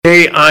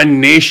Hey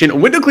on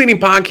Nation Window Cleaning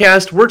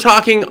Podcast. We're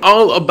talking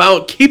all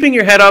about keeping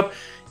your head up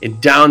in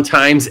down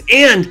times,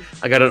 and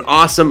I got an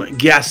awesome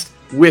guest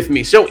with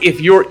me. So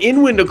if you're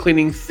in window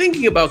cleaning,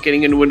 thinking about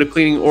getting into window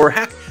cleaning, or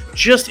heck,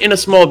 just in a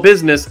small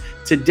business,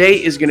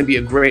 today is going to be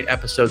a great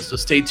episode. So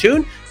stay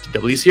tuned to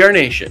WCR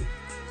Nation.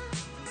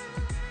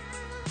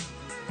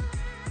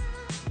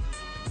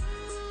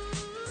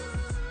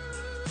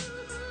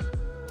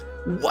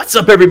 What's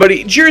up,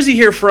 everybody? Jersey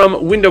here from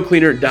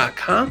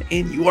windowcleaner.com,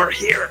 and you are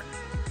here.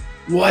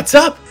 What's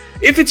up?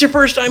 If it's your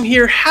first time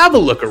here, have a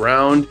look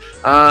around.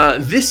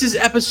 This is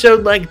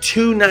episode like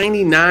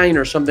 299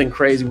 or something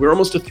crazy. We're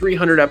almost to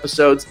 300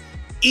 episodes.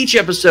 Each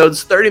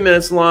episode's 30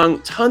 minutes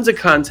long, tons of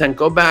content.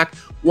 Go back,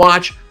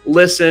 watch,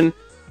 listen,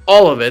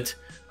 all of it.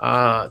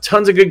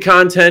 Tons of good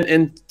content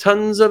and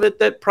tons of it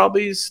that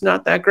probably is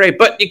not that great,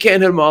 but you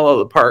can't hit them all out of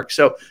the park.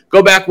 So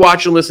go back,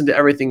 watch, and listen to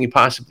everything you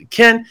possibly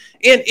can.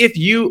 And if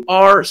you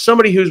are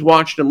somebody who's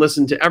watched and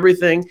listened to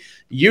everything,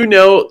 you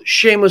know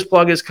shameless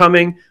plug is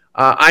coming.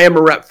 I am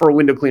a rep for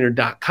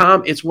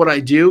windowcleaner.com. It's what I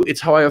do.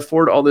 It's how I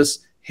afford all this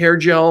hair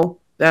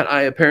gel that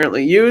I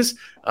apparently use.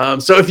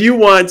 So if you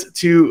want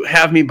to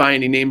have me buy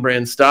any name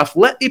brand stuff,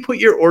 let me put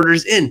your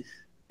orders in.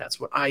 That's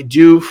what I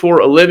do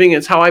for a living.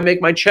 It's how I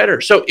make my cheddar.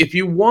 So if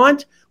you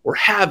want or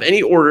have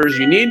any orders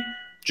you need,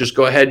 just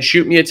go ahead and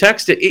shoot me a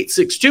text at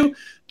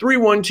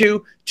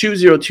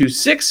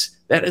 862-312-2026.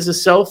 That is a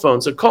cell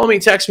phone. So call me,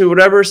 text me,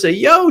 whatever. Say,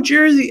 yo,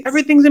 Jersey,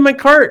 everything's in my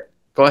cart.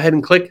 Go ahead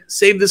and click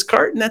save this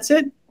cart, and that's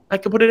it. I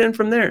can put it in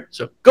from there.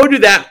 So go do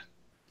that.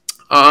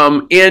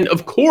 And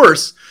of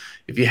course,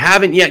 if you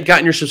haven't yet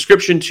gotten your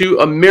subscription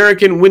to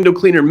American Window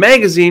Cleaner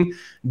Magazine,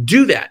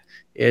 do that.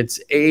 It's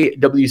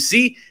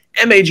awcmag.com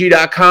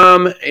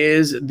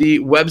is the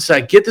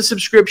website. Get the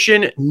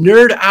subscription,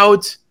 nerd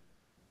out,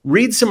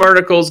 read some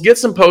articles, get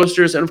some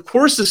posters, and of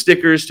course the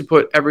stickers to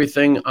put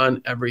everything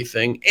on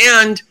everything.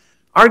 And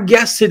our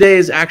guest today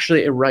is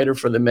actually a writer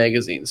for the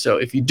magazine. So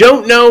if you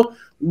don't know,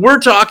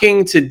 we're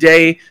talking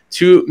today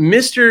to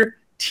Mr.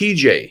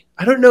 TJ.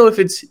 I don't know if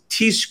it's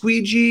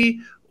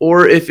T-Squeegee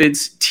or if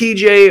it's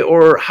TJ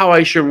or how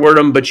I should word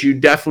him, but you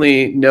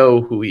definitely know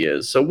who he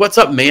is. So what's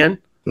up, man?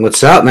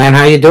 What's up, man?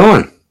 How you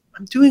doing?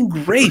 I'm doing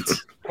great.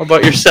 How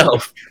about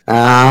yourself?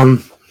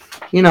 Living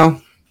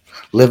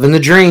the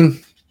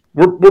dream.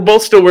 We're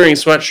both still wearing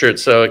sweatshirts,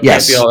 so it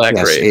can't be all that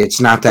great. It's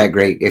not that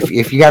great.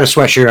 If you got a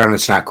sweatshirt on,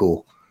 it's not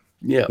cool.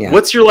 Yeah.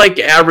 What's your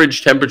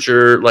average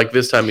temperature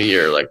this time of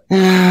year?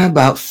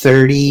 About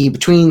 30,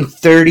 between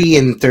 30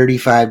 and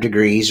 35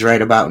 degrees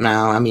right about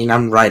now. I mean,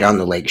 I'm right on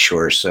the lake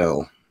shore,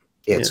 so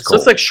it's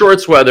cold. So it's like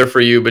shorts weather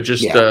for you, but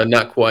just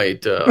not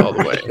quite all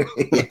the way.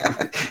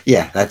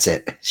 yeah, that's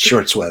it.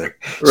 Shorts weather.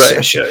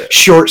 Right.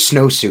 Short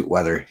snowsuit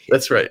weather.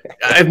 That's right.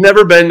 I've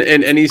never been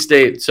in any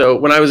state. So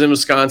when I was in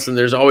Wisconsin,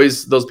 there's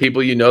always those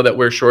people that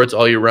wear shorts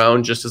all year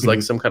round, just as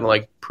some kind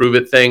of prove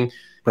it thing.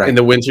 Right. In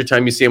the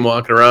wintertime, you see them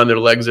walking around, their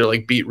legs are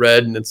beat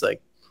red, and it's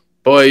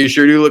boy, you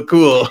sure do look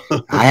cool.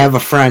 I have a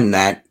friend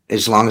that,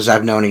 as long as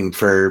I've known him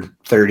for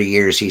 30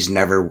 years,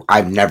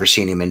 I've never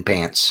seen him in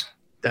pants.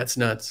 That's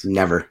nuts.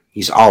 Never.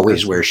 He's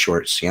always wears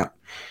shorts. Yeah.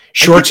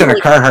 Shorts and a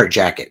Carhartt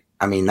jacket.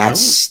 I mean,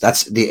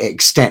 that's the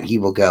extent he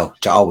will go,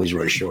 to always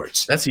wear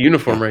shorts. That's a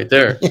uniform right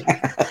there.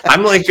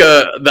 I'm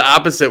the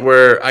opposite,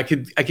 where I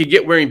could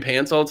get wearing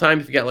pants all the time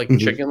if you got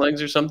chicken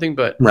legs or something,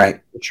 but right.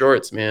 With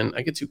shorts, man,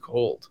 I get too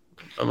cold.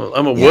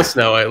 I'm a wuss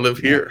now. I live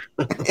here.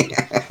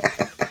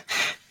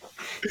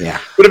 Yeah.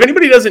 But if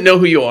anybody doesn't know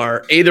who you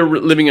are, they're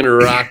living in a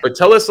rock, but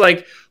tell us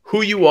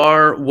who you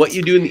are, what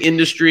you do in the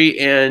industry,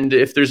 and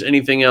if there's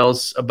anything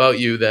else about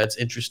you that's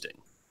interesting.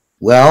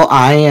 Well,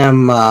 I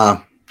am, I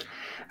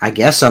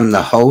guess I'm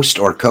the host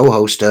or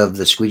co-host of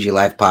the Squeegee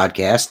Life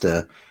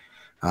podcast,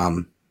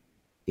 number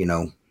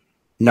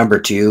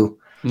 2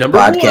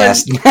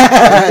 podcast.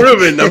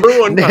 Proven number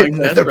 1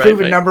 podcast. The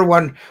proven number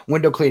 1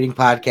 window cleaning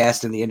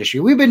podcast in the industry.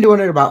 We've been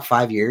doing it about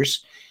 5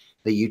 years.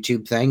 The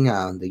YouTube thing,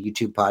 the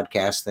YouTube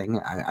podcast thing.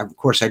 Of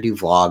course, I do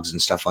vlogs and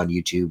stuff on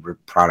YouTube,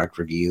 product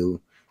review,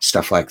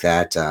 stuff like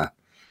that.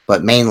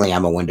 But mainly,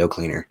 I'm a window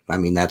cleaner. I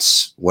mean,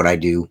 that's what I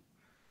do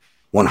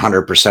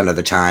 100% of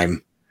the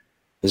time.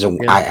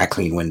 I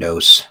clean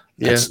windows.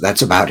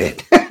 That's about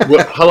it.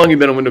 How long have you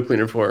been a window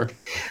cleaner for?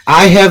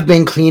 I have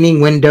been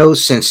cleaning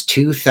windows since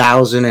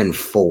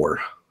 2004.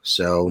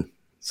 So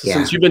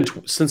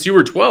since you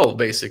were 12,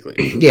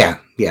 basically. Yeah.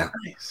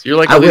 Nice.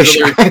 You're I wish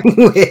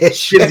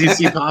kids you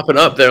see popping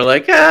up. They're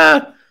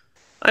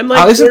I'm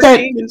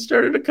 13 and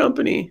started a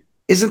company.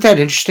 Isn't that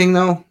interesting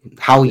though?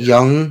 How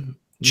young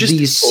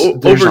there's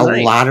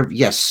overnight. A lot of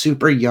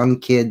super young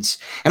kids,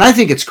 and I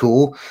think it's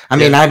cool. I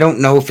mean, I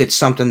don't know if it's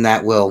something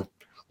that will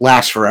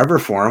last forever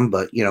for them,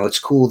 but it's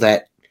cool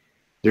that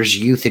there's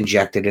youth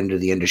injected into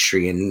the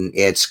industry, and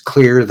it's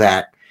clear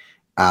that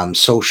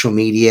social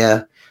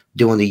media,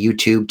 doing the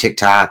YouTube,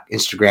 TikTok,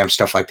 Instagram,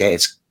 stuff like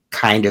that,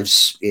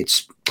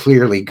 it's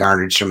clearly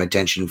garnered some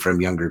attention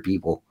from younger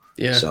people.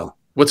 Yeah. So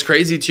what's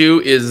crazy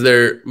too is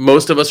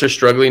most of us are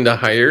struggling to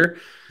hire.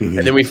 And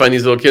then we find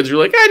these little kids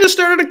who are I just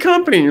started a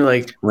company. And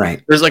you're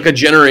right. There's a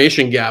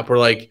generation gap where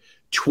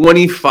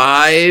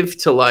 25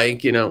 to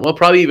like, well,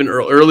 probably even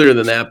earlier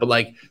than that, but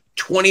like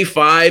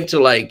 25 to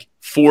like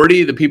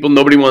 40, the people,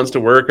 nobody wants to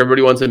work.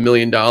 Everybody wants $1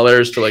 million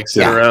to like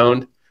sit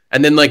around.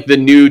 And then like the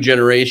new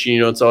generation,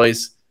 it's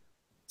always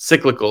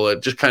cyclical.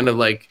 It just kind of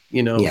like,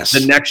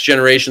 the next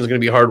generation is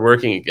going to be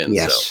hardworking again.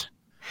 Yes.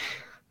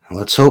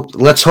 So.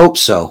 Let's hope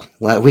so.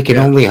 We can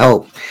only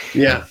hope.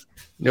 Yeah.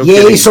 No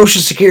Yay, kidding.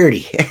 Social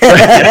Security. Keep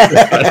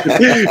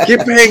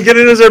paying, get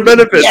it as our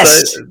benefits.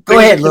 Yes. Go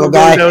ahead, little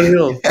guy.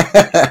 Downhill.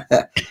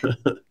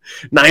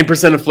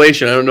 9%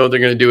 inflation. I don't know what they're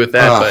going to do with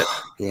that,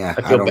 but yeah,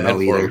 I don't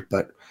know either.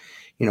 But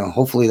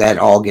hopefully that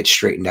all gets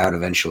straightened out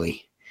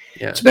eventually.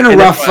 Yeah. It's been a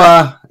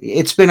rough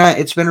it's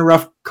been a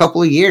rough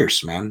couple of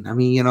years, man. I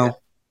mean,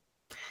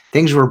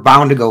 things were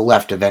bound to go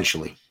left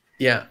eventually.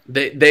 Yeah,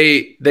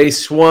 they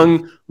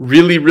swung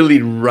really,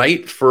 really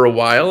right for a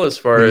while as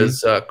far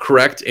as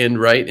correct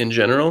and right in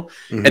general.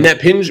 And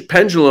that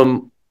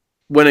pendulum,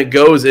 when it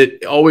goes,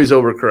 it always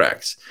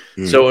overcorrects.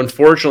 So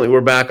unfortunately, we're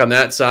back on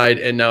that side,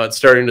 and now it's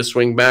starting to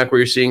swing back where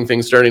you're seeing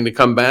things starting to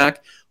come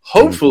back.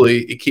 Hopefully,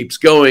 it keeps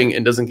going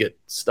and doesn't get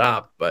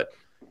stopped. But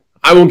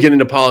I won't get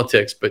into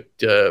politics. But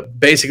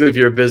basically, if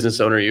you're a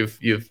business owner,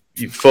 you've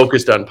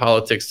focused on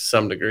politics to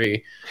some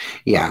degree.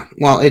 Yeah,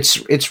 well,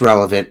 it's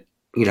relevant.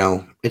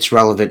 It's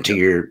relevant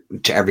to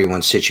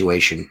everyone's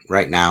situation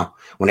right now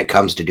when it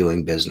comes to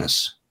doing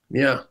business.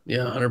 Yeah,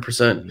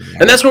 100%.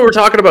 And that's what we're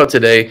talking about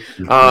today.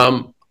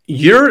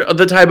 You're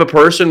the type of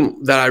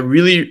person that I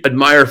really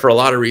admire for a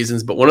lot of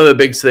reasons, but one of the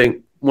big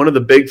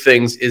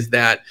things is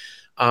that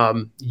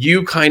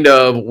you kind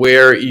of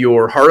wear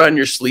your heart on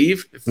your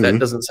sleeve. If that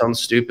doesn't sound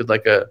stupid,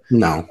 like a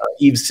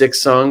Eve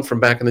 6 song from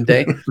back in the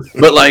day,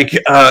 but like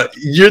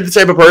you're the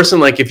type of person,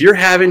 like if you're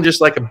having just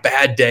like a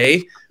bad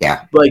day,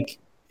 like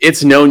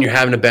it's known you're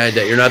having a bad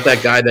day. You're not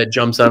that guy that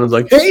jumps on and is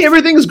like, hey,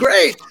 everything's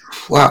great.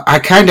 Well,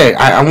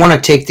 I want to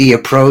take the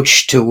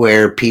approach to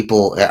where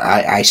people,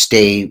 I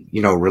stay,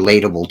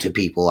 relatable to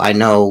people. I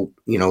know,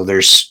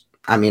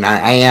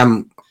 I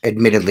am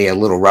admittedly a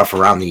little rough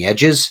around the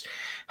edges.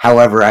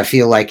 However, I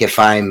feel like if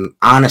I'm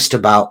honest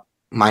about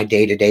my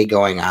day-to-day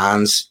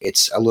going-ons,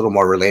 it's a little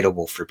more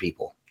relatable for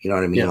people. You know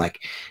what I mean? Yeah.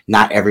 Like,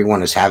 not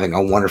everyone is having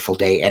a wonderful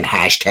day and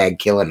 #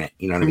 killing it.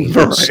 You know what I mean?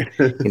 Right.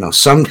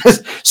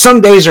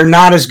 Some days are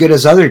not as good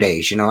as other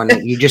days, and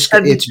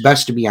it's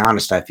best to be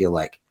honest, I feel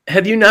like.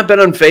 Have you not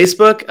been on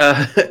Facebook?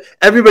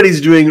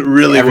 Everybody's doing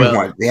really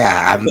well.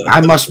 Yeah,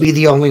 I must be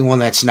the only one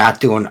that's not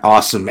doing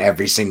awesome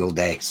every single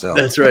day. So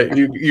that's right.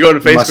 You go to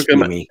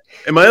Facebook.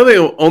 Am I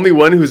the only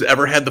one who's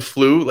ever had the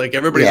flu? Like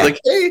everybody's like,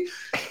 hey,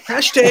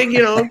 #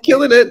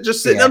 killing it,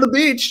 just sitting on the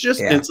beach.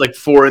 And it's like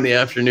 4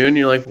 p.m. And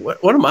you're like,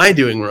 what am I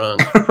doing wrong?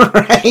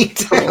 Right?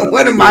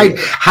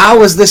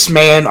 How is this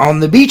man on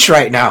the beach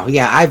right now?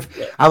 Yeah, I've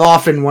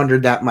often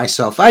wondered that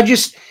myself. I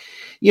just,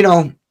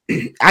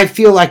 I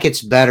feel like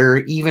it's better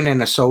even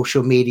in a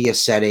social media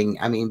setting.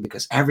 I mean,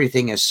 because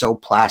everything is so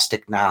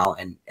plastic now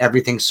and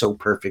everything's so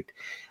perfect.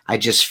 I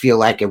just feel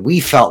like, and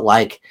we felt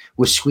like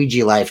with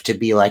Squeegee Life to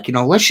be like,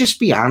 let's just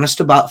be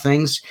honest about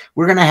things.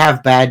 We're going to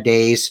have bad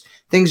days.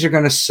 Things are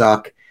going to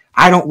suck.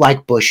 I don't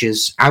like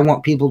bushes. I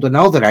want people to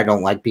know that I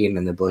don't like being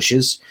in the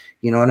bushes.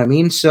 You know what I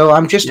mean? So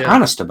I'm just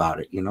honest about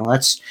it.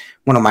 That's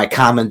one of my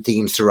common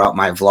themes throughout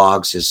my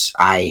vlogs is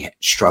I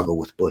struggle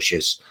with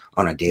bushes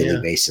on a daily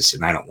basis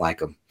and I don't like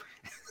them.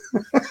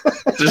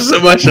 There's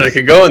so much that I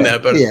could go in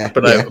that, but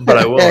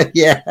I won't.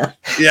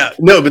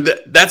 No,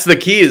 but that's the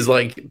key is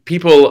like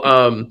people,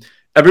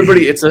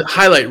 everybody, it's a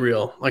highlight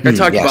reel. Like I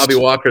talked to Bobby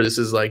Walker, this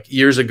is like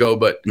years ago,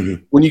 but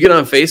when you get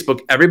on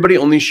Facebook, everybody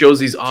only shows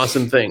these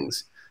awesome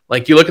things.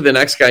 Like you look at the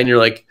next guy and you're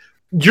like,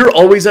 you're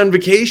always on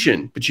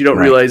vacation, but you don't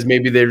realize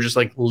maybe they're just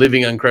like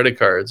living on credit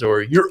cards,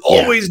 or you're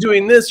always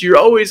doing this. You're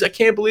always, I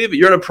can't believe it.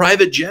 You're on a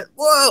private jet.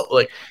 Whoa.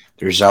 Like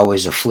there's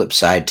always a flip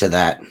side to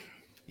that.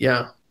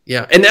 Yeah.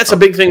 Yeah. And that's a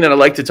big thing that I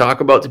like to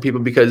talk about to people,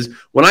 because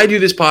when I do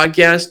this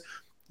podcast,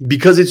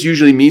 because it's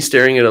usually me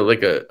staring at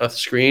a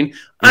screen,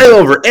 I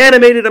over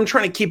animate it. I'm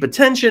trying to keep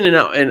attention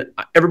and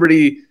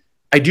everybody,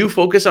 I do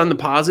focus on the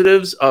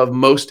positives of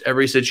most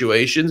every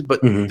situations,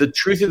 but the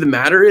truth of the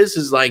matter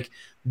is like,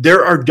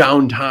 there are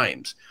down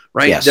times,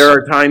 right? Yes. There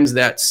are times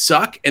that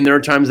suck and there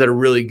are times that are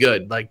really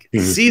good. Like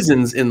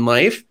seasons in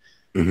life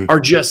are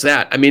just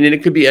that. I mean, and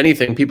it could be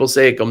anything. People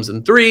say it comes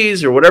in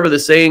threes or whatever the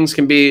sayings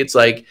can be. It's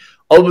like,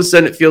 all of a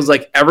sudden it feels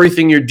like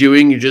everything you're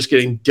doing, you're just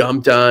getting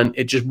dumped on.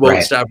 It just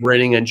won't stop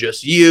raining on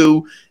just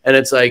you. And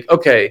it's like,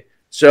 okay,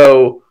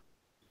 so,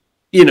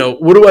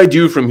 what do I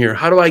do from here?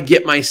 How do I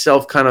get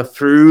myself kind of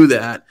through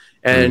that?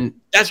 And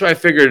that's why I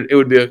figured it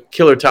would be a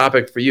killer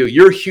topic for you.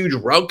 You're a huge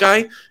route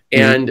guy.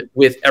 And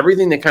with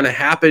everything that kind of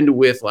happened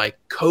with like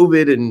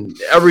COVID and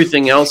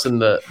everything else and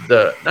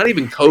the not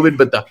even COVID,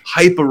 but the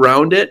hype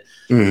around it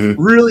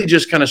really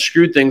just kind of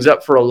screwed things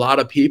up for a lot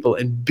of people.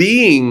 And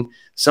being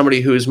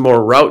somebody who is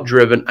more route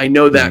driven, I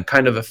know that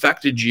kind of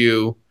affected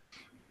you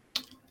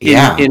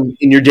in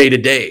your day to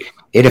day.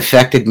 it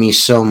affected me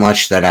so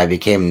much that I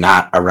became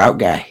not a route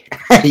guy.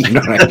 You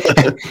know what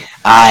I mean?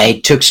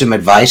 I took some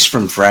advice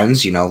from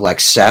friends, like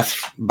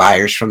Seth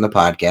Byers from the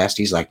podcast.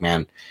 He's like,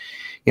 man,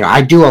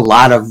 I do a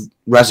lot of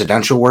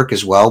residential work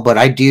as well, but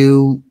I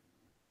do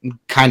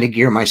kind of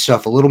gear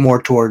myself a little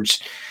more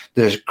towards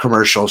the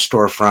commercial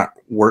storefront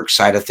work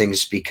side of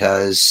things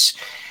because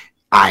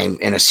I'm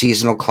in a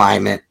seasonal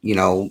climate.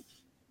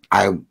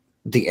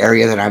 The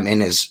area that I'm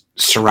in is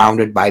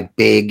surrounded by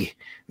big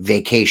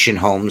vacation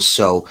homes.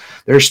 So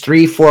there's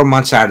 3-4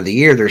 months out of the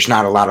year, there's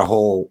not a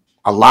whole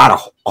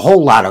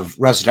lot of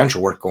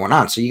residential work going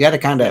on. So you got to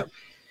kind of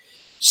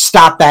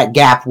stop that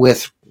gap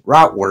with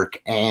route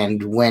work.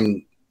 And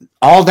when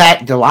all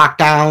that, the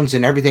lockdowns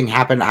and everything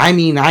happened,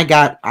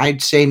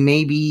 I'd say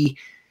maybe,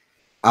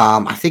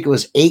 I think it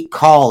was 8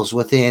 calls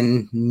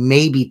within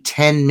maybe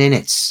 10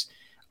 minutes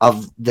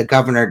of the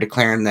governor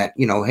declaring that,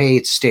 hey,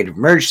 it's a state of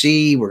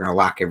emergency. We're going to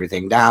lock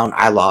everything down.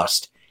 I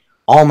lost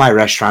all my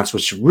restaurants,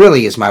 which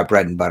really is my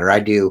bread and butter.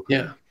 At the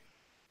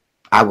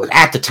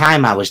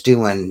time I was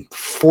doing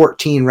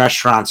 14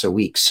 restaurants a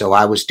week. So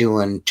I was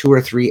doing 2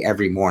 or 3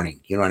 every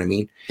morning. You know what I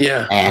mean?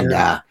 Yeah.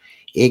 And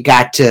it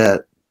got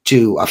to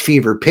a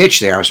fever pitch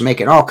there. I was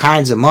making all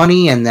kinds of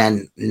money and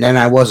then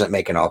I wasn't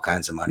making all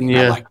kinds of money.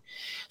 Yeah. I'm like,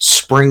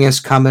 spring is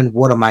coming.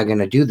 What am I going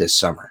to do this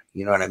summer?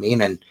 You know what I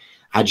mean? And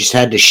I just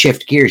had to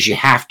shift gears. You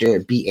have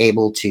to be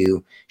able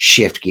to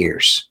shift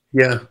gears.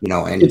 Yeah.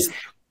 And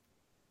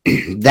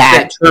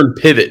that term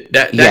pivot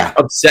that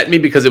upset me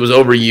because it was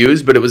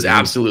overused, but it was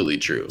absolutely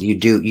true.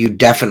 You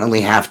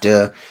definitely have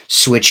to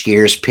switch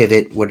gears,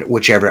 pivot,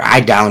 whichever.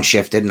 I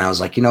downshifted and I was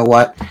like, you know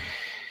what?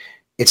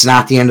 It's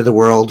not the end of the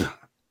world.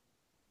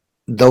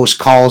 Those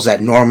calls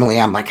that normally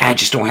I'm like, I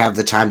just don't have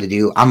the time to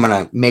do. I'm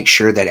going to make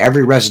sure that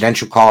every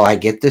residential call I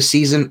get this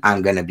season,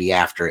 I'm going to be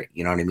after it.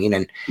 You know what I mean?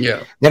 And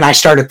then I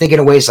started thinking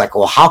of ways like,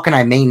 well, how can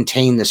I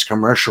maintain this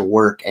commercial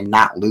work and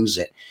not lose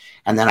it?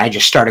 And then I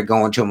just started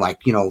going to them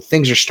like,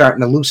 things are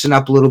starting to loosen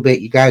up a little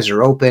bit. You guys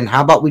are open.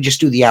 How about we just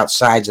do the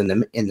outsides in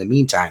the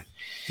meantime?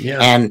 Yeah.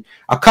 And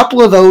a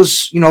couple of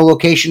those,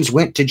 locations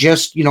went to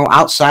just,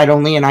 outside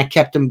only, and I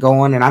kept them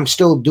going, and I'm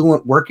still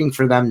working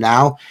for them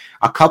now.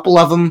 A couple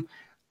of them,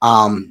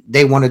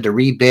 they wanted to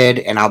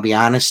rebid, and I'll be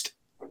honest,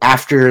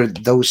 after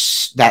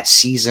that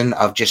season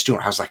of just doing,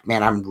 I was like,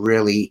 man, I'm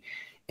really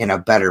in a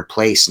better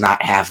place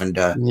not having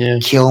to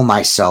kill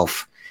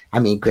myself. I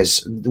mean,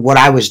 because what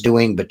I was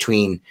doing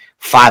between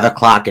 5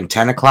 o'clock and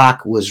 10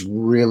 o'clock was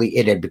really,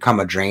 it had become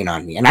a drain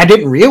on me. And I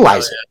didn't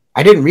realize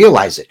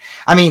it.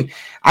 I mean,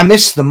 I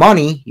missed the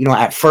money,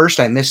 at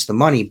first I missed the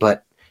money,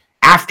 but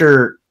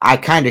after I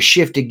kind of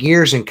shifted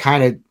gears and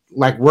kind of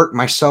like worked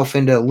myself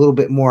into a little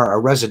bit more a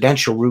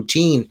residential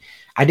routine,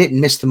 I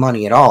didn't miss the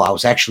money at all. I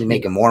was actually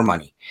making more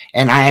money.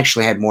 And I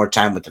actually had more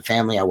time with the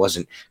family. I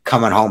wasn't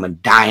coming home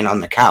and dying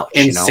on the couch.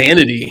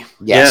 Insanity.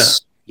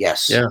 Yes.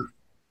 Yes. Yeah.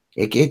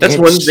 That's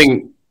one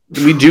thing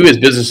we do as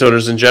business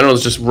owners in general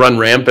is just run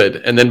rampant.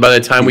 And then by the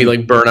time we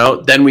burn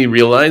out, then we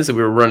realize that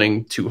we were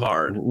running too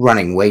hard.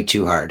 Running way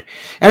too hard.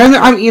 And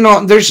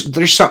then,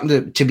 there's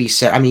something to be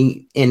said. I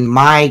mean, in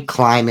my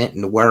climate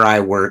and where I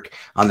work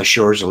on the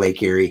shores of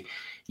Lake Erie,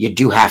 you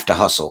do have to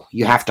hustle.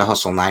 You have to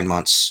hustle 9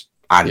 months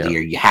out of the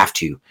year. You have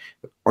to,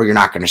 or you're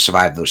not going to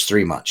survive those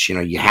 3 months.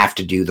 You have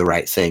to do the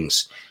right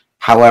things.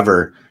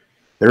 However,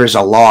 there is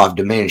a law of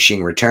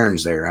diminishing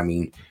returns there. I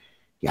mean,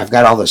 I've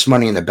got all this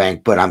money in the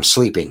bank, but I'm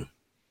sleeping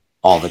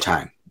all the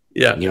time.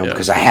 Yeah.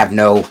 Because I have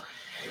no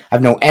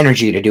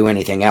energy to do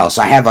anything else.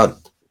 I have a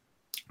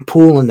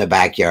pool in the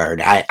backyard.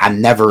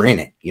 I'm never in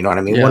it. You know what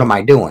I mean? Yeah. What am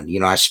I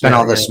doing? I spent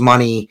all this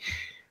money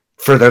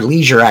for their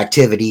leisure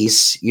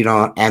activities,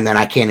 and then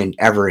I can't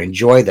ever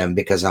enjoy them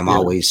because I'm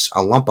always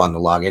a lump on the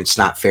log. And it's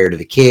not fair to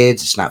the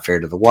kids. It's not fair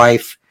to the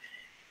wife.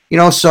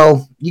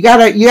 So you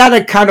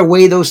gotta kind of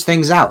weigh those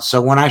things out.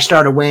 So when I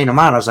started weighing them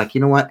out, I was like,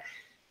 you know what?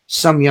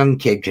 Some young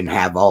kid can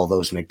have all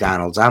those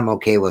McDonald's. I'm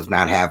okay with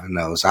not having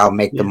those. I'll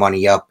make the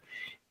money up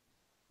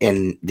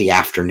in the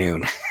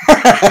afternoon.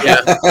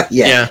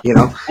 Yeah.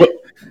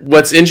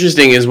 What's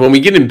interesting is when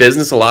we get in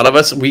business, a lot of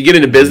us, we get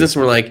into business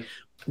and we're like,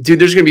 dude,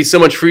 there's going to be so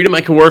much freedom.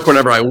 I can work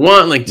whenever I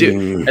want. Like,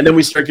 dude. And then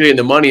we start getting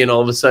the money and all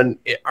of a sudden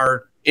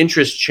our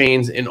interest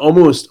chains in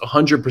almost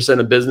 100%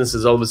 of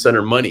businesses all of a sudden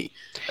are money.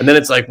 And then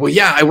it's like, well,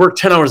 yeah, I work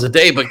 10 hours a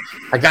day, but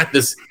I got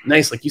this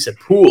nice, like you said,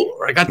 pool,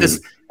 or I got this.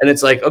 And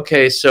it's like,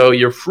 okay, so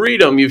your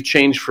freedom, you've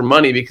changed for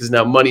money because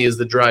now money is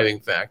the driving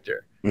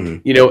factor,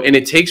 and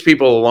it takes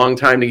people a long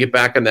time to get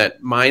back on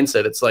that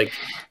mindset. It's like,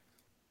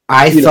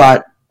 I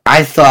thought,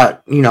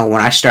 when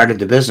I started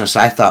the business,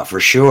 I thought for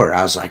sure,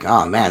 I was like,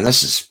 oh man,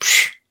 this is,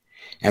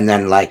 and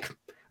then like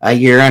a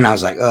year in, I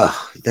was like,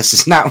 oh, this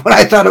is not what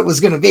I thought it was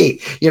going to be.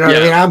 What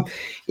I mean?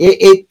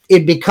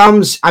 It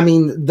becomes,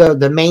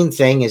 the main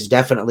thing is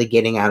definitely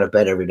getting out of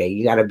bed every day.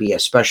 You got to be a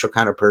special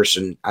kind of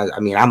person.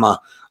 I'm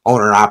a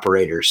owner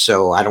operator,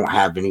 so I don't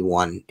have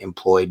anyone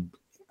employed.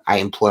 I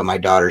employ my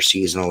daughter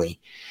seasonally.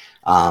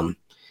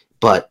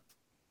 But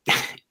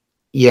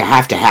you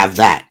have to have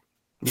that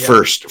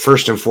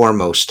first and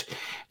foremost.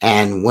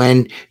 And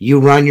when you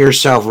run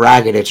yourself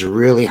ragged, it's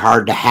really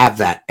hard to have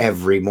that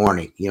every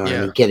morning. You know what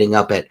I mean? Getting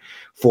up at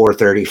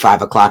 4:30,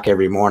 5 o'clock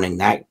every morning,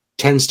 that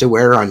tends to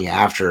wear on you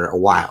after a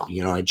while.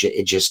 You know, it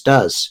just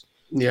does.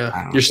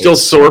 Yeah, you're still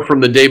sore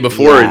from the day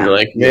before, and you're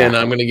like, man,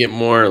 I'm gonna get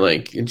more.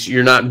 Like,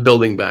 you're not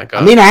building back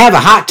up. I mean, I have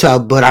a hot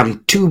tub, but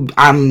I'm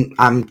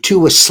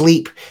too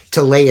asleep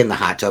to lay in the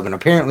hot tub, and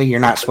apparently, you're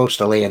not supposed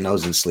to lay in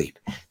those and sleep.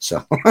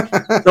 So,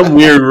 some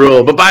weird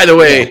rule. But by the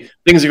way,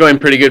 things are going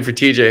pretty good for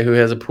TJ, who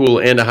has a pool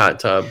and a hot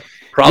tub,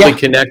 probably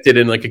connected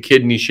in like a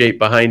kidney shape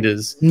behind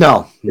his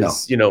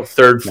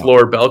third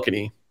floor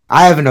balcony.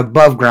 I have an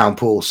above ground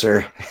pool,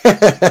 sir.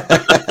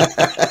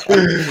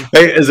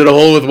 Hey, is it a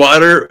hole with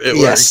water?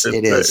 Yes,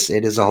 it is.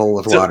 It is a hole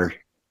with water.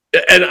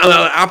 And on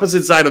the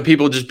opposite side of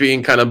people just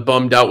being kind of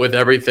bummed out with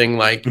everything,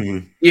 like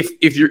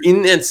if you're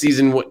in that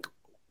season,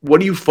 what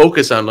do you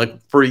focus on?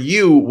 Like for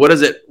you, what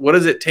does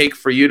it take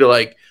for you to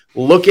like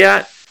look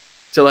at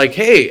to like,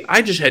 hey,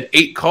 I just had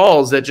 8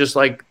 calls that just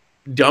like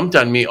dumped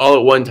on me all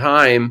at one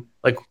time.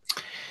 Like,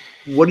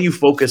 what do you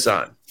focus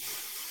on?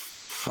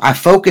 I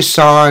focus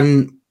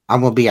on.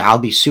 I'll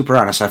be super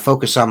honest. I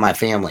focus on my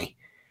family.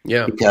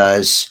 Yeah.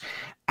 Because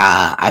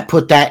I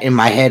put that in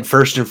my head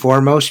first and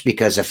foremost,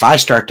 because if I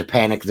start to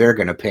panic, they're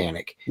going to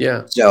panic.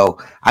 Yeah. So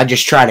I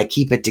just try to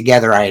keep it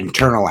together. I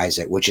internalize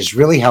it, which is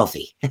really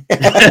healthy.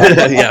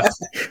 Yeah.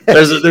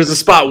 There's a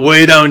spot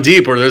way down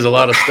deep where there's a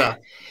lot of stuff.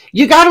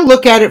 You got to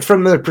look at it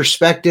from the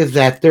perspective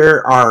that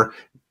there are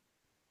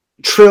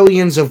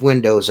trillions of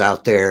windows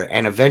out there,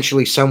 and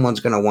eventually someone's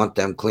going to want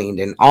them cleaned.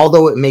 And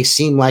although it may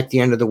seem like the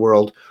end of the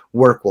world,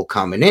 work will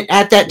come. And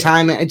at that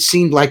time, it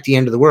seemed like the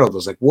end of the world. I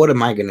was like, what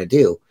am I going to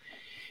do?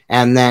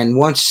 And then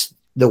once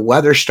the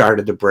weather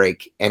started to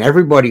break and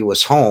everybody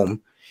was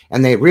home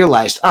and they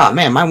realized, oh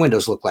man, my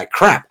windows look like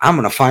crap. I'm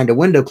going to find a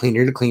window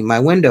cleaner to clean my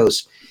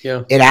windows.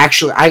 Yeah.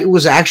 It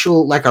was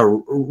actually like a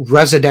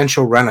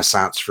residential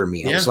renaissance for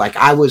me. It was like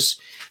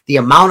the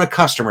amount of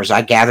customers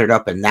I gathered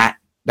up in that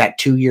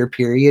 2-year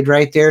period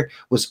right there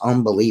was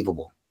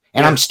unbelievable.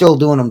 And I'm still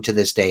doing them to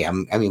this day. I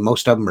mean,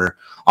 most of them are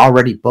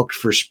already booked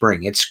for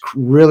spring. It's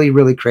really,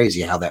 really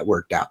crazy how that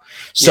worked out.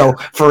 So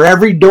for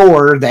every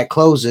door that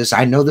closes,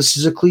 I know this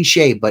is a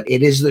cliche, but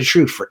it is the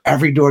truth. For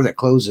every door that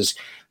closes,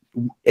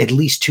 at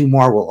least 2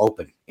 more will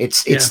open.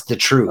 It's the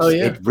truth. Oh,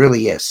 yeah. It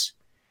really is.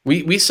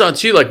 We saw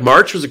too, like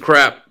March was a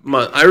crap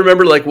month. I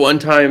remember like one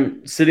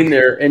time sitting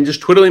there and just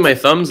twiddling my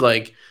thumbs.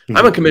 Like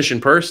I'm a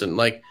commissioned person.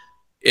 Like,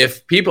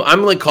 if people,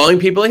 I'm like calling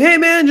people like, hey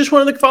man, just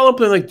want to like follow up.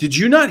 And like, did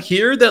you not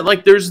hear that?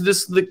 Like, there's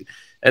this, like,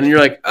 and you're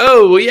like,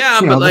 oh well,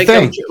 yeah, but like,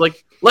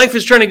 like life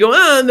is trying to go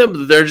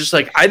on. They're just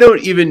like, I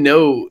don't even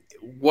know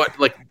what,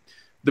 like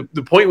the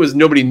point was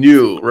nobody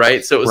knew.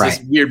 Right. So it was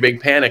this weird big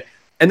panic.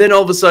 And then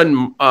all of a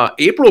sudden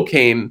April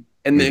came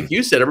and then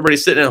you said,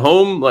 everybody's sitting at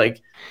home,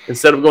 like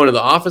instead of going to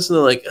the office, and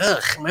they're like,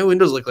 ugh, my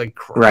windows look like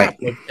crap.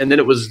 Right. Like, and then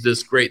it was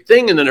this great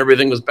thing. And then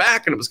everything was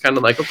back and it was kind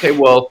of like, okay,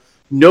 well,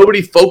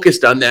 nobody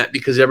focused on that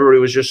because everybody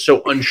was just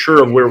so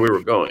unsure of where we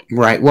were going.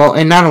 Right. Well,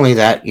 and not only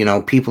that, you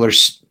know, people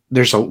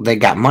they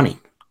got money.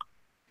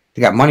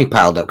 They got money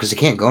piled up because they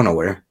can't go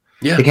nowhere.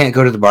 Yeah. They can't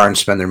go to the bar and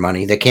spend their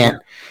money. They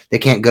can't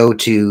go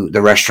to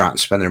the restaurant and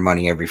spend their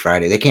money every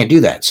Friday. They can't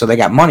do that. So they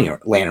got money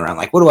laying around.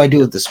 Like, what do I do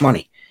with this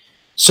money?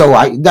 So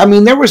I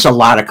mean, there was a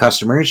lot of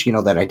customers, you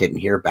know, that I didn't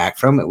hear back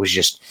from. It was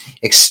just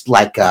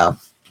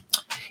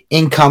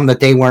income that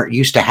they weren't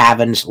used to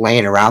having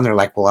laying around. They're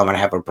like, well, I'm going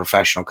to have a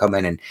professional come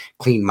in and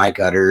clean my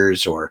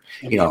gutters, or,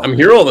 you know, I'm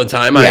here all the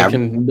time. I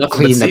can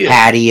clean the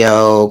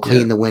patio,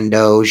 clean the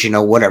windows, you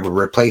know, whatever,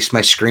 replace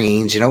my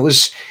screens. You know,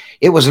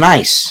 it was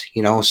nice,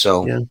 you know,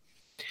 so. Yeah.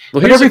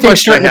 Well, here's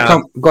everything's starting to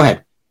come. Go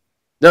ahead.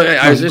 No,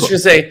 I was just going to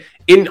say,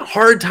 in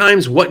hard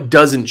times, what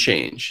doesn't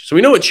change? So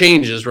we know what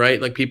changes,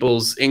 right? Like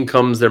people's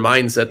incomes, their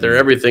mindset, their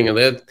everything,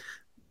 and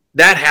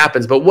that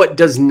happens. But what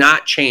does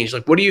not change?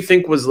 Like, what do you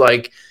think was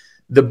like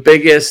the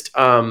biggest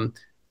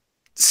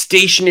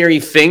stationary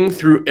thing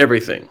through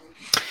everything?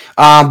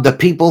 The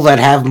people that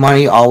have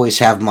money always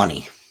have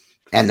money,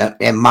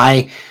 and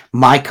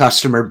my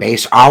customer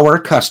base, our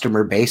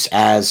customer base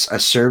as a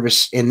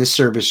service in the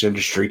service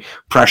industry,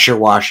 pressure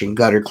washing,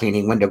 gutter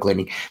cleaning, window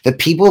cleaning, the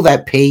people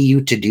that pay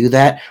you to do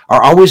that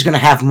are always going to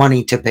have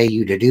money to pay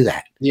you to do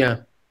that. Yeah.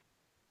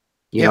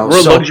 You know, we're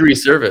a luxury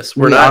service.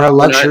 We're not a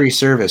luxury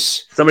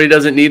service. Somebody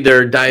doesn't need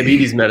their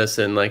diabetes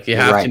medicine. Like you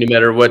have to, no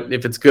matter what,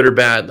 if it's good or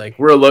bad, like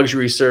we're a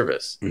luxury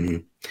service. Mm-hmm.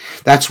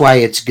 That's why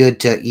it's good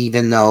to,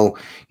 even though,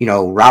 you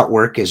know, route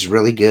work is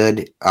really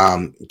good,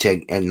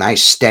 to a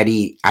nice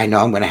steady, I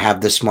know I'm going to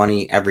have this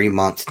money every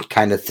month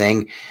kind of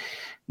thing.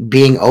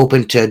 Being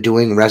open to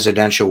doing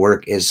residential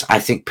work is, I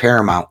think,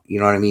 paramount. You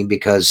know what I mean?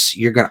 Because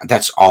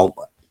that's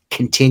all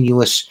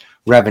continuous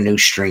revenue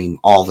stream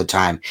all the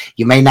time.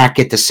 You may not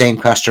get the same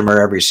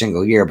customer every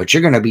single year, but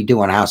you're going to be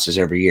doing houses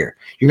every year.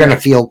 You're going to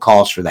field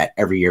calls for that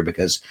every year,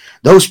 because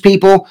those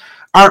people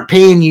aren't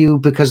paying you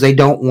because they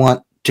don't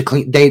want to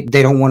clean. They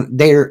don't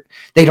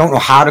know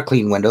how to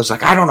clean windows.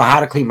 Like, I don't know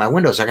how to clean my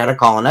windows, I got to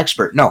call an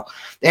expert. No,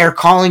 they're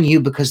calling you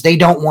because they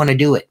don't want to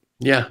do it.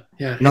 Yeah.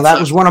 Yeah. No, that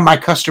was one of my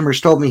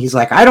customers told me. He's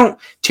like,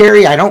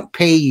 Terry, I don't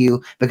pay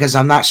you because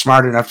I'm not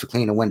smart enough to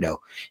clean a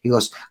window. He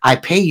goes, I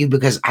pay you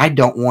because I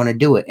don't want to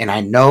do it. And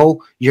I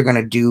know you're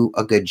going to do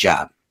a good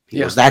job. He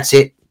goes, that's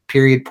it,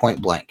 period,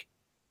 point blank.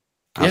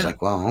 I was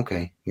like, well,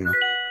 okay.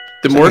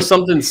 The more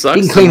something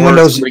sucks, the more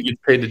windows, somebody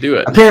gets paid to do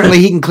it. Apparently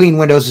he can clean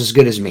windows as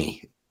good as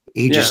me.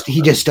 He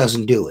just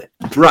doesn't do it.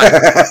 Right.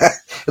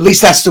 At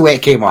least that's the way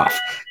it came off.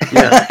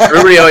 Yeah.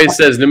 Everybody always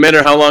says, no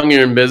matter how long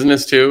you're in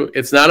business too,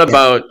 it's not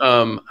about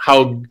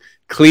how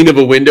clean of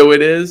a window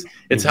it is.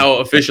 It's how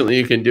efficiently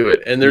you can do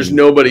it. And there's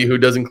nobody who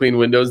doesn't clean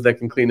windows that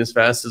can clean as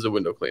fast as a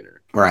window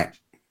cleaner. Right.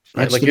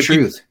 That's the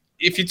truth.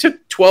 If you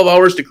took 12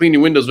 hours to clean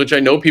your windows, which I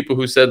know people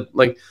who said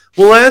like,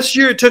 well, last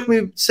year it took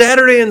me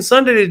Saturday and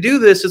Sunday to do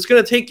this. It's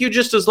going to take you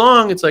just as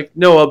long. It's like,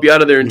 no, I'll be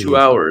out of there in 2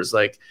 hours.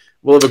 Like,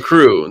 we'll have a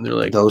crew. And they're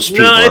like, those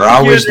people are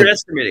always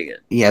underestimating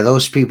it. Yeah,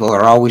 those people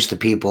are always the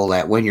people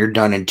that when you're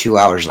done in 2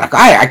 hours, like,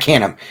 I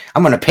can't,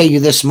 I'm going to pay you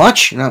this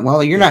much.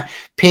 Well, you're not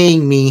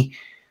paying me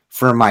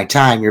for my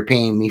time. You're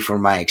paying me for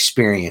my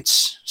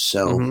experience.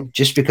 So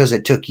just because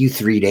it took you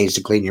 3 days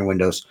to clean your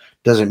windows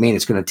doesn't mean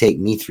it's going to take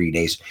me 3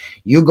 days.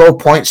 You go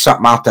point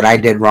something out that I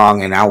did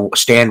wrong, and I'll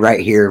stand right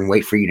here and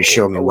wait for you to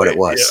show me what it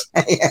was.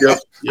 Yep.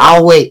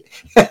 I'll wait.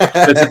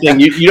 That's the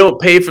thing. You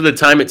don't pay for the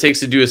time it takes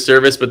to do a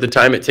service, but the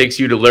time it takes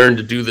you to learn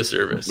to do the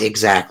service.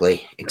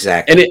 Exactly.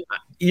 And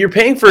you're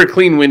paying for a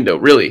clean window,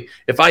 really.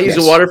 If I use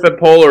a water-fed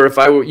pole or if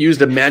I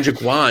used a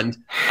magic wand,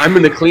 I'm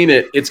going to clean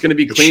it. It's going to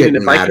be clean. And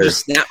if I can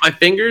just snap my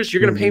fingers,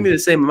 you're going to pay me the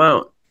same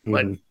amount.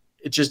 Like,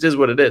 it just is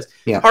what it is.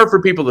 Yeah. Hard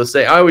for people to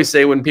say. I always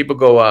say when people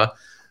go,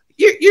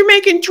 you're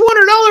making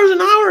 $200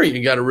 an hour.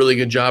 You got a really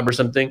good job or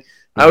something.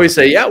 I always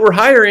say, yeah, we're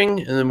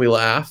hiring. And then we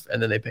laugh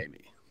and then they pay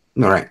me.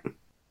 All right.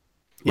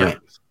 Yeah.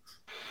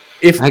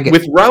 Right.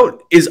 With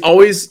Route is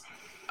always,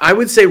 I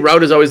would say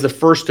Route is always the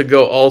first to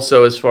go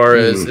also as far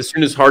as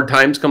soon as hard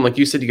times come, like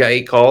you said, you got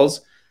 8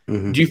 calls.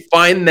 Do you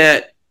find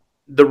that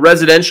the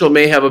residential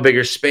may have a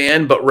bigger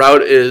span, but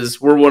Route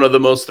we're one of the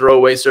most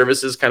throwaway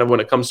services kind of when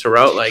it comes to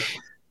Route? Like,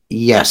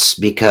 yes,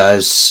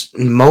 because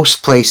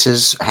most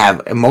places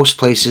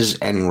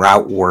and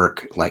Route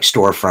work, like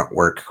storefront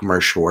work,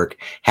 commercial work,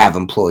 have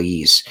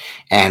employees.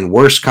 And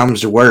worst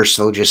comes to worst,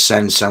 they'll just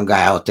send some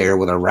guy out there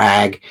with a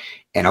rag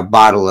and a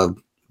bottle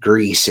of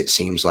grease, it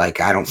seems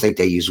like. I don't think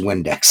they use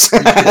Windex.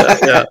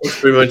 yeah, that's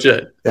pretty much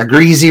it. A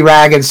greasy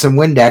rag and some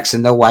Windex,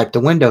 and they'll wipe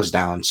the windows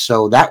down.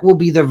 So that will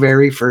be the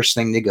very first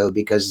thing to go,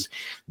 because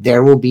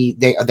there will be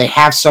they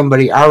have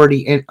somebody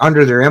already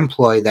under their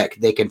employ that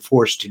they can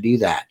force to do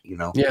that.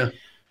 Yeah.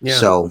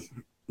 So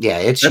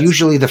it's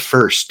usually the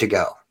first to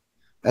go.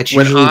 That's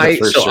usually the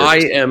first. So I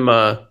am.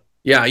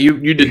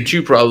 You did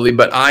too probably,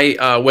 but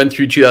I went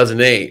through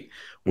 2008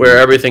 where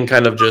everything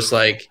kind of just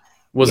like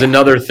was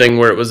another thing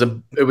where it was a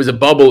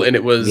bubble, and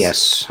it was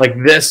like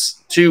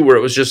this too, where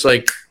it was just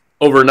like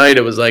overnight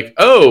it was like,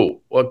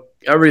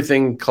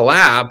 everything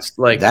collapsed.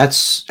 Like,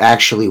 that's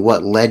actually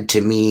what led to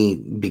me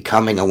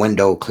becoming a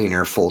window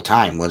cleaner full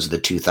time, was the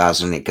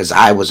 2008, because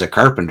I was a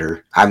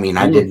carpenter. I mean,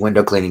 I did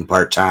window cleaning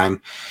part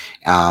time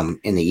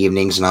in the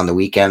evenings and on the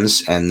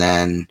weekends, and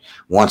then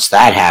once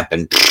that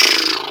happened,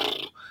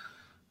 I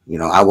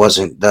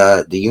wasn't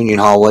the union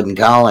hall wasn't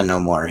calling no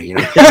more.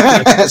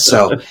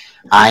 So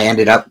I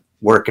ended up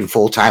working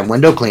full-time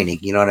window cleaning,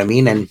 you know what I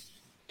mean? And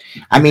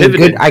I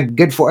mean, I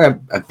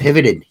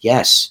pivoted,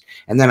 yes.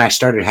 And then I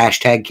started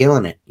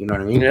 #killing it, you know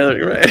what I mean? Yeah,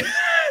 you're right.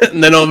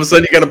 And then all of a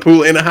sudden you got a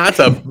pool and a hot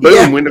tub. Boom,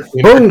 yeah. Window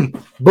cleaner.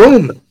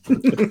 Boom.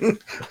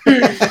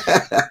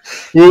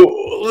 Well,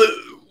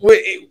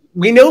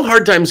 we know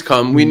hard times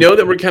come. We know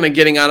that we're kind of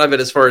getting out of it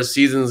as far as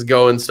seasons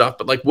go and stuff,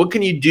 but like, what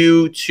can you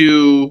do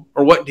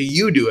what do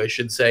you do, I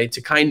should say, to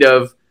kind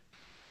of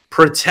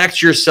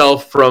protect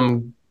yourself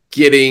from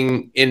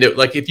getting into,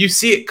 like, if you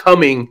see it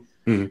coming,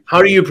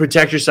 how do you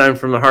protect yourself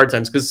from the hard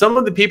times? Because some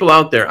of the people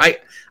out there, I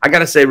got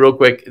to say real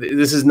quick,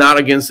 this is not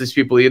against these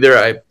people either.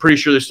 I'm pretty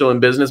sure they're still in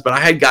business, but I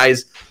had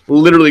guys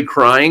literally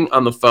crying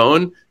on the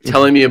phone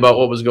telling me about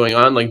what was going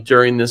on, like,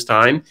 during this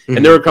time.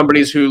 And there were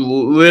companies who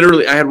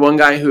literally, I had one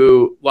guy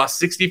who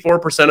lost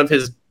 64% of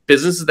his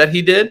businesses that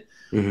he did,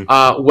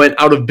 went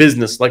out of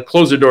business, like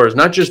closed their doors,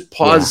 not just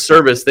paused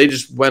service. They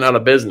just went out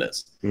of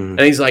business.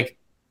 And he's like,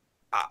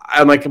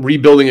 I'm like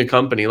rebuilding a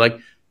company. Like,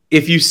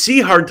 if you see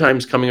hard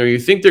times coming, or you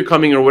think they're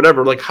coming, or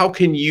whatever, like, how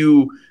can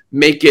you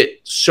make it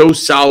so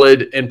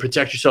solid and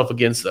protect yourself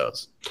against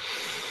those?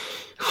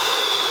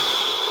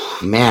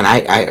 Man,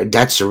 I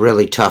that's a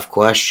really tough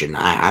question.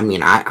 I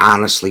mean, I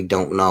honestly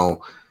don't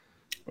know.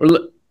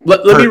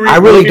 I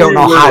really don't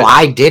know how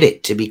I did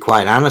it, to be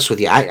quite honest with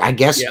you. I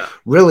guess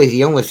really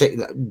the only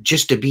thing,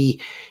 just to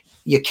be,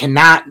 you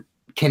cannot,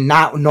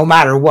 no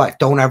matter what,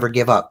 don't ever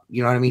give up.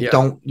 You know what I mean?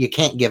 You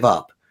can't give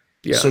up.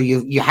 Yeah. So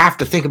you have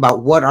to think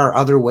about what are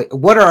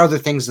other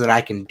things that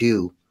I can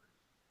do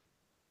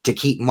to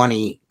keep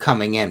money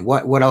coming in.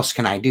 What else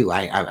can I do?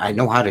 I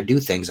know how to do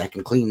things. I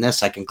can clean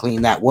this, I can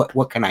clean that.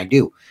 What can I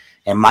do?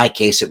 In my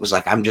case, it was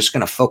like, I'm just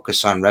going to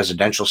focus on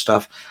residential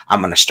stuff.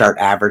 I'm going to start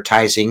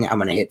advertising. I'm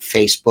going to hit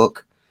Facebook.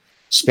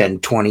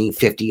 spend $20,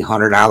 $50,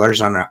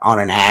 $100 on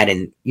an ad,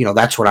 and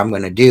that's what I'm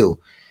going to do.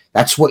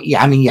 That's what you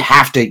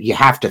have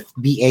to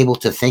be able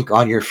to think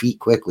on your feet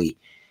quickly.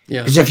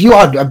 Yeah. Because if you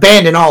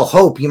abandon all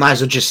hope, you might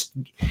as well just,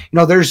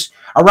 there's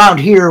around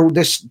here,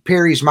 this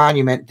Perry's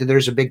Monument,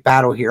 there's a big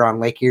battle here on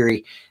Lake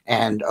Erie.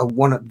 And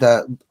one of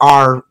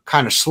our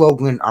kind of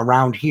slogan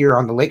around here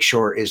on the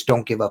lakeshore is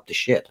 "Don't give up the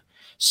ship."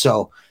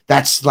 So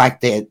that's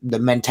like the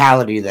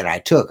mentality that I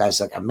took. I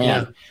was like,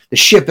 man, the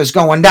ship is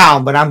going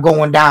down, but I'm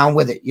going down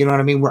with it. You know what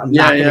I mean? I'm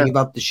not going to give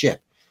up the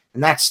ship.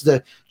 And that's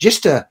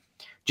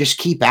just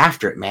keep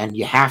after it, man.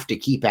 You have to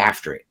keep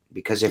after it,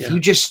 because if you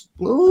just,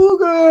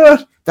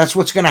 that's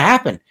what's going to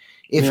happen.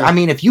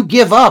 If you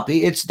give up,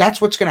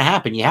 that's what's going to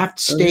happen. You have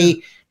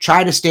to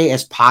try to stay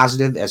as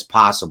positive as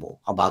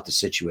possible about the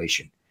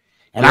situation.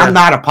 And I'm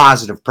not a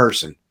positive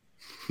person.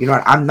 You know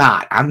what? I'm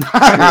not. I'm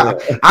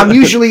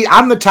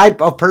the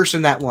type of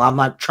person that, I'm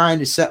not trying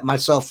to set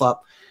myself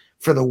up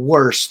for the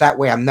worst. That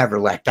way I'm never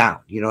let down.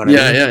 You know what I mean?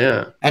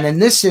 Yeah. And in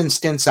this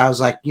instance, I was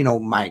like,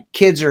 my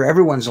kids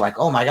everyone's like,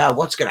 oh my God,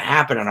 what's going to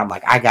happen? And I'm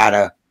like, I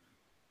gotta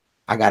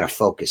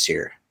focus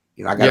here.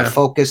 I gotta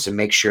focus and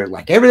make sure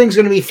like everything's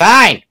going to be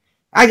fine.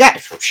 I got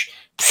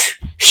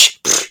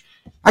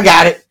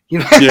it.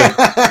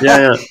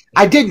 Yeah.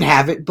 I didn't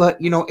have it, but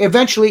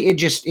eventually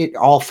it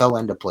all fell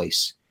into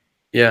place.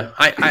 Yeah.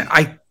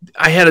 I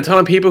had a ton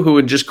of people who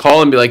would just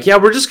call and be like, yeah,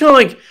 we're just gonna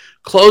like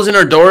closing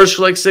our doors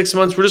for like 6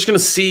 months. We're just gonna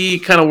see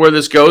kind of where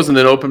this goes and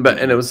then open back.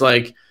 And it was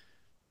like,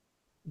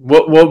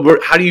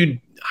 how do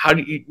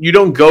you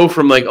don't go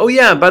from like, oh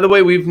yeah, by the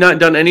way, we've not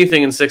done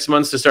anything in 6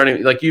 months to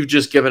starting, like you've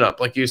just given up.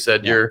 Like you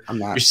said, you're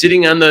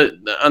sitting on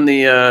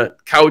the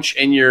couch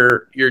and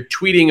you're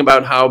tweeting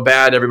about how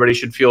bad everybody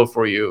should feel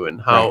for you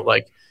and how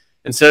like,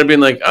 instead of being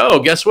like, oh,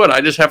 guess what?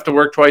 I just have to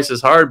work twice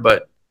as hard.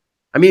 But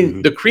I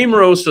mean, the cream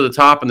rose to the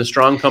top and the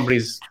strong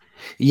companies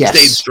stayed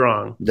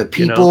strong. The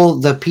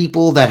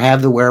people that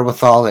have the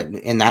wherewithal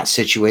in that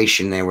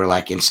situation, they were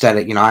like, instead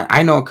of,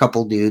 I know a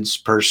couple dudes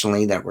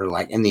personally that were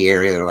like in the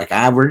area. They're like,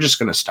 we're just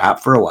going to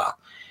stop for a while.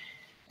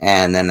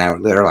 And then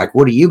they're like,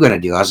 what are you going to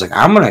do? I was like,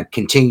 I'm going to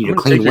continue to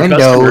clean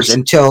windows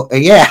until,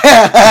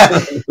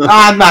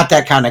 I'm not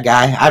that kind of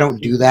guy. I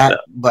don't do that.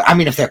 But I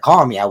mean, if they're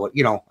calling me, I would,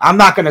 I'm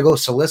not going to go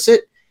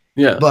solicit.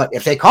 Yeah. But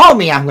if they call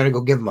me, I'm going to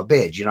go give them a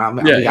bid. I'm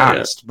going to be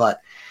honest.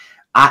 But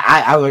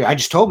I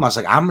just told them, I was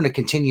like, I'm going to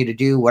continue to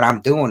do what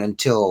I'm doing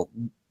until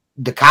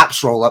the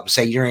cops roll up and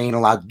say, you ain't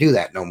allowed to do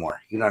that no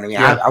more. You know what I mean?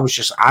 Yeah.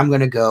 I'm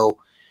going to go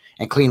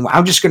and clean.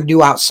 I'm just going to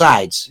do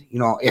outsides.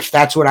 If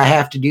that's what I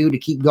have to do to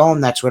keep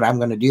going, that's what I'm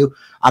going to do.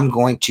 I'm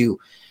going to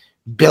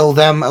bill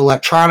them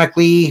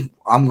electronically.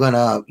 I'm going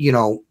to,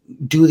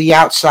 do the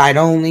outside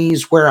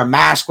onlys, wear a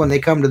mask when they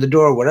come to the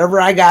door,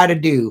 whatever I got to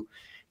do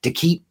to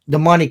keep the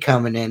money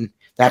coming in.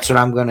 That's what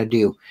I'm going to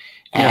do.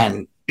 Yeah.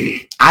 And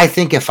I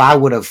think if I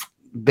would have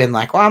been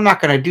like, well, I'm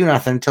not going to do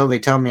nothing until they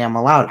tell me I'm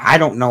allowed, I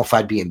don't know if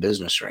I'd be in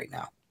business right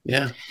now.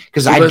 Yeah.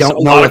 Because I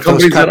don't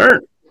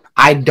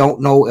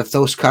know if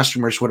those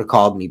customers would have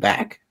called me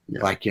back.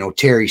 Yeah. Like,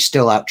 Terry's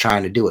still out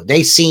trying to do it.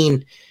 They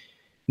seen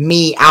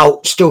me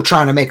out still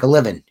trying to make a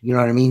living. You know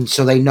what I mean?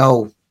 So they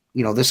know,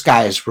 this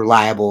guy is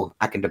reliable.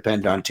 I can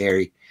depend on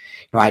Terry.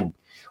 I had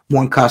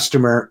one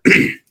customer,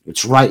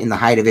 it's right in the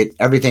height of it.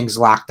 Everything's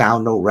locked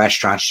down. No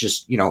restaurants,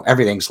 just,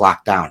 everything's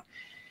locked down.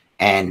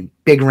 And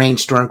spring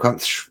rainstorm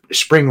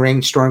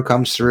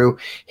comes through.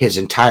 His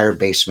entire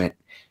basement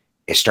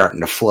is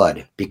starting to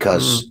flood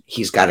because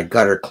he's got a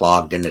gutter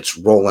clogged and it's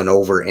rolling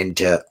over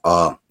into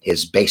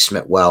his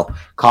basement well.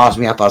 Calls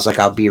me up. I was like,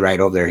 I'll be right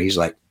over there. He's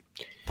like,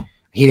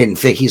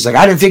 he's like,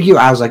 I didn't think you.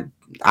 I was like,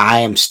 I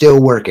am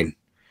still working.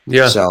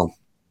 Yeah. So,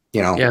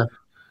 yeah.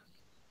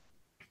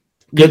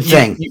 Good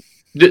thing.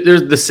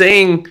 There's the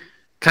saying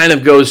kind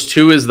of goes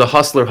too, is the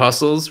hustler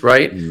hustles,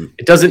 right? Mm.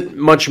 It doesn't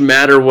much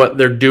matter what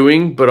they're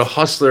doing, but a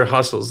hustler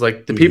hustles.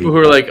 Like the people who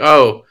are like,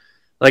 oh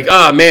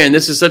man,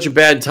 this is such a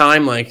bad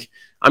time. Like,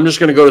 I'm just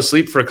going to go to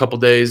sleep for a couple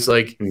days.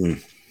 Like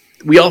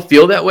we all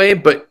feel that way,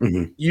 but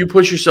you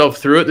push yourself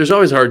through it. There's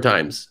always hard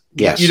times.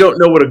 Yes. You don't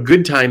know what a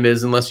good time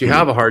is unless you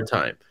have a hard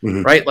time,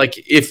 right?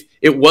 Like if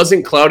it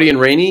wasn't cloudy and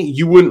rainy,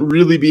 you wouldn't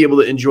really be able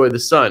to enjoy the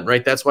sun,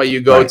 right? That's why you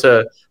go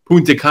to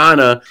Punta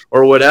Cana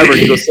or whatever.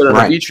 You go sit on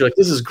the beach. You're like,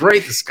 this is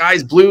great. The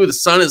sky's blue. The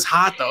sun is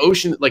hot. The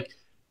ocean, like,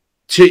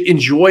 to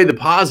enjoy the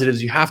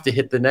positives, you have to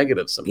hit the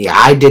negatives sometimes. Yeah,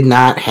 I did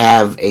not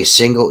have a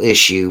single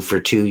issue for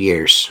 2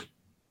 years.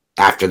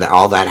 After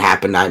all that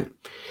happened, I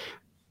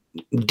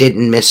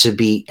didn't miss a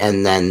beat.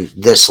 And then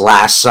this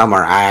last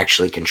summer, I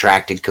actually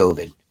contracted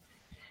COVID.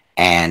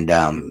 And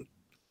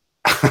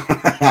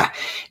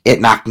it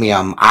knocked me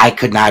I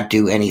could not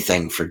do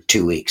anything for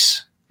 2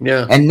 weeks.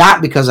 Yeah. And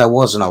not because I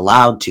wasn't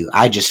allowed to.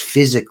 I just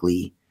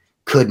physically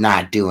could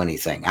not do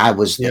anything.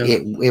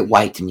 It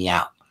wiped me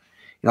out.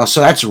 So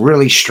that's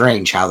really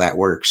strange how that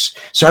works.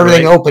 So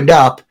everything opened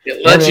up.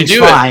 It lets you do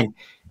fine. It.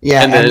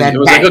 Yeah. And then it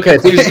was like, okay,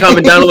 things are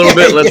calming down a little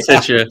bit. Let's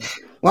hit you.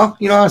 Well,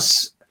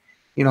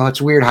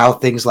 it's weird how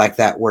things like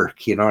that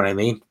work. You know what I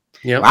mean?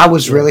 Yeah. I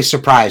was really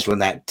surprised when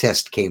that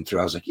test came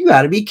through. I was like, you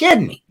got to be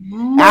kidding me.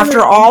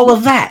 After all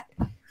of that.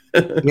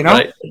 You know,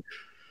 right.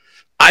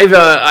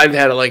 I've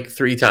had it like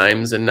 3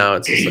 times, and now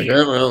it's just like,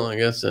 oh, well, I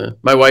guess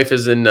my wife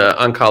is in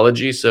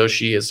oncology, so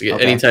she has to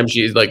get anytime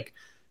she like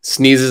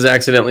sneezes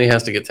accidentally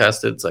has to get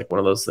tested. It's like one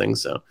of those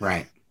things. So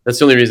right. That's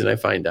the only reason I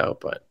find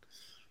out. But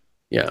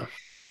yeah.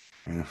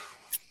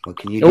 What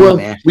can you do,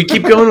 man? We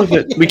keep going with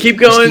it. We keep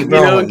going,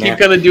 keep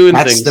kind of doing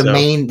things.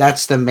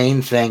 That's the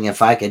main thing.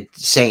 If I could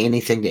say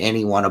anything to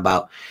anyone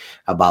about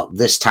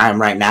this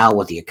time right now,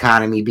 with the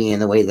economy being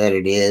the way that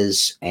it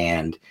is,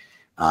 and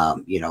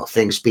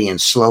things being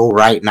slow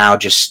right now,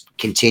 just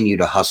continue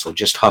to hustle.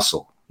 Just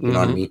hustle. You know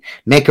what I mean?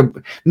 Make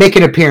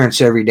an appearance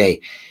every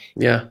day.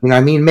 Yeah. You know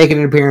what I mean? Making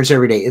an appearance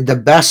every day. The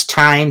best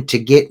time to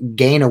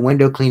gain a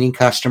window cleaning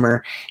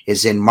customer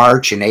is in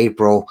March and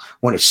April,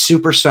 when it's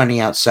super sunny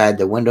outside,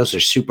 the windows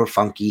are super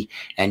funky,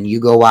 and you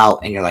go out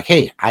and you're like,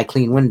 hey, I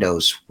clean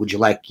windows. Would you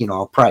like,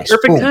 a price?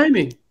 Perfect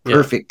timing.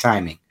 Perfect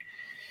timing.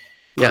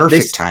 Yeah.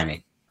 Perfect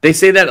timing. They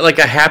say that like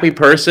a happy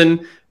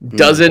person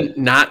doesn't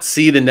not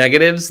see the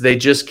negatives. They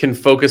just can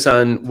focus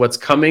on what's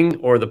coming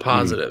or the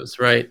positives,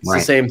 right? It's the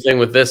same thing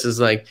with this. Is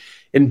like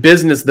in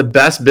business, the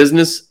best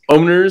business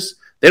owners,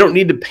 they don't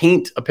need to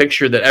paint a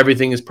picture that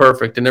everything is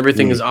perfect and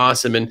everything is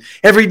awesome and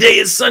every day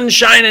is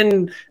sunshine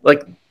and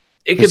like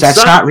it could.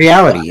 That's not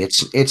reality.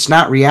 It's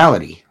not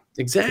reality.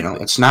 Exactly.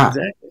 It's not.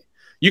 Exactly.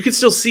 You can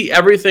still see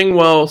everything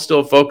while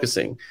still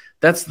focusing.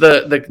 That's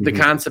the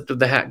concept of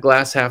the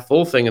glass half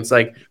full thing. It's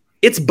like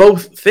it's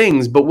both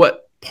things, but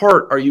what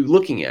part are you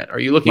looking at? Are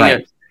you looking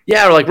at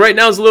like right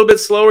now is a little bit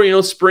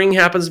slower. Spring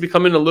happens to be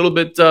coming a little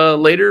bit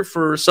later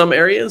for some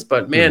areas,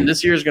 but man,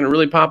 this year is going to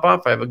really pop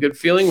off. I have a good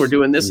feeling we're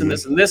doing this and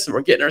this and this, and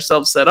we're getting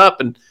ourselves set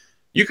up. And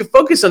you can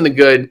focus on the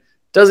good.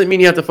 Doesn't mean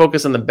you have to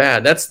focus on the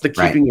bad. That's the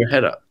keeping your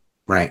head up.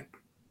 Right.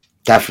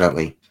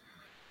 Definitely.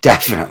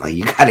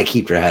 You got to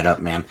keep your head up,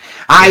 man.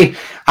 I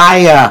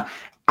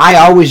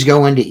always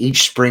go into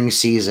each spring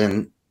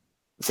season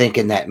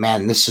thinking that,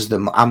 man,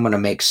 I'm going to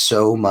make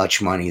so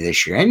much money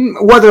this year.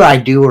 And whether I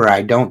do or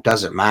I don't,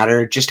 doesn't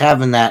matter. Just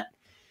having that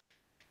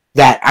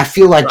I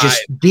feel like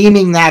just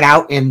beaming that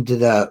out into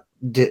the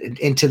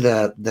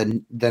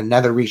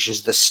nether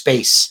reaches, the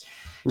space,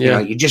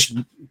 you just,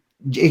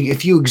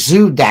 if you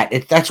exude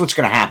that, that's what's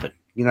going to happen.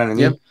 You know what I mean?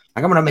 Yep.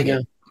 Like I'm going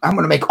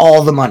to make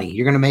all the money.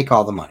 You're going to make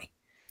all the money.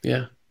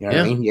 Yeah. You know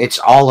what I mean? It's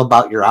all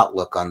about your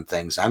outlook on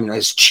things. I mean,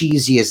 as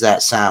cheesy as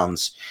that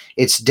sounds,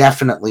 it's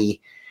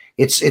definitely,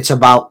 it's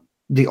about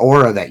the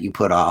aura that you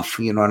put off,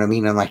 you know what I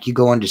mean? And like you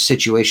go into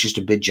situations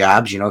to bid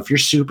jobs, if you're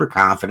super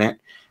confident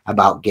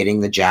about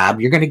getting the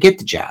job, you're going to get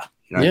the job.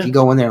 If you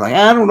go in there like,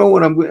 I don't know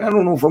if I'm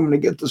going to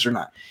get this or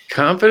not.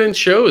 Confidence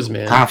shows,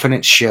 man.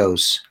 Confidence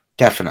shows.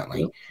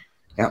 Definitely.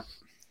 Yep.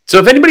 So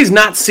if anybody's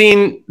not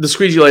seen the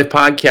Squeegee Life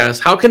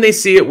podcast, how can they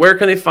see it? Where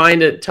can they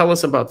find it? Tell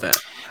us about that.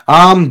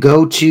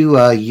 Go to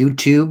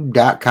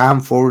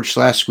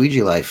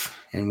youtube.com/Squeegee Life.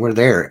 And we're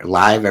there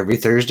live every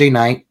Thursday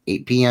night,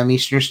 8 p.m.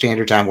 Eastern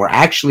Standard Time. We're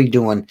actually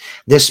doing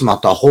this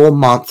month, a whole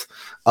month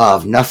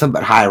of nothing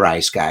but high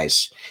rise,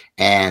 guys.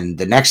 And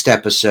the next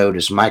episode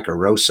is Micah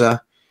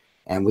Rosa.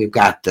 And we've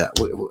got a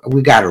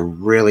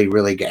really,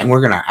 really good, and we're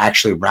going to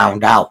actually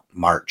round out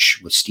March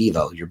with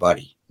Steve-O, your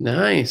buddy.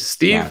 Nice.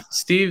 Steve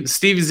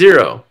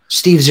Zero.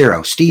 Steve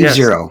Zero.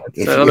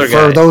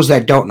 For those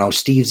that don't know,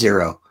 Steve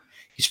Zero.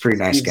 He's a pretty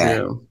nice guy.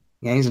 Zero.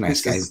 Yeah, he's a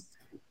nice guy.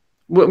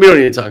 We don't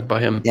need to talk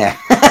about him. Yeah.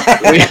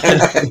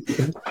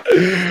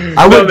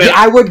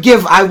 I would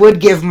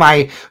give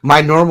my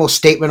normal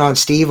statement on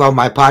Steve on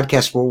my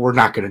podcast, but we're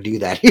not going to do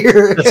that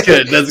here. That's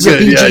good.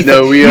 Yeah,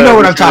 no, you know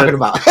what I'm talking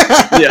about.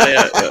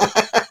 Yeah.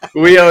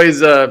 We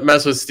always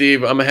mess with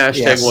Steve. I'm a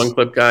hashtag one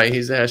clip guy.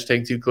 He's a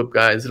hashtag 2 clip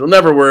guy. It'll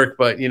never work,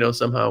 but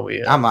somehow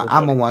we. I'm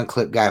a 1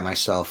 clip guy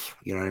myself.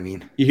 You know what I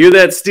mean? You hear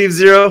that, Steve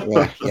Zero?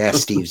 Yeah,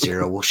 Steve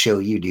Zero. We'll show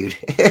you, dude.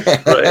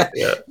 Right.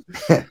 Yeah.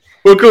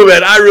 Well, cool,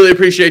 man. I really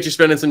appreciate you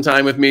spending some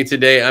time with me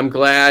today. I'm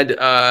glad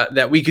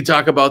that we could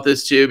talk about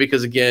this too,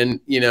 because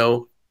again,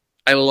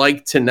 I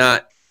like to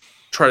not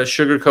try to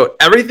sugarcoat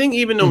everything,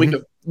 even though we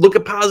could look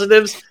at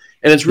positives.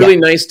 And it's really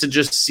nice to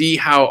just see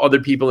how other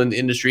people in the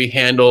industry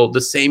handle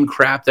the same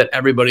crap that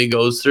everybody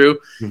goes through.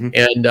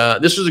 And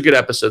this was a good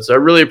episode, so I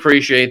really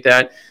appreciate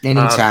that.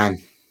 Anytime.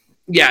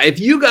 If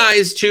you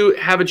guys too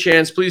have a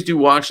chance, please do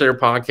watch their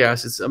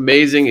podcast. It's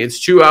amazing. It's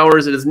 2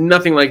 hours. It is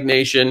nothing like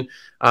Nation.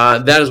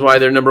 That is why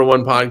they're number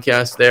 1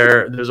 podcast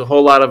there. There's a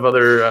whole lot of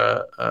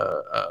other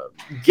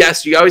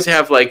guests. You always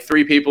have like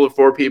 3 people or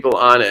 4 people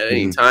on at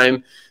any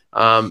time.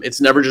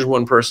 It's never just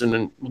one person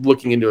and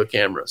looking into a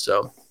camera.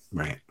 So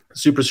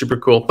super, super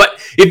cool.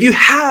 But if you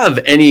have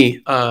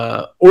any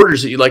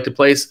orders that you'd like to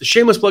place,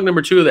 shameless plug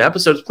number 2 of the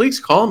episodes, please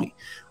call me.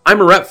 I'm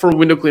a rep for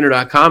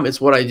windowcleaner.com. It's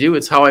what I do.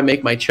 It's how I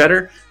make my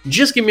cheddar.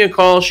 Just give me a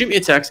call. Shoot me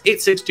a text,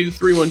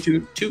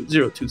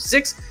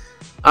 862-312-2026.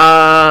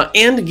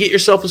 And get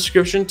yourself a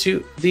subscription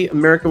to the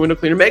American Window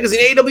Cleaner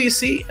magazine,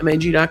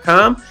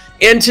 awcmag.com.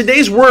 And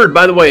today's word,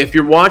 by the way, if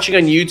you're watching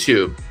on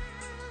YouTube,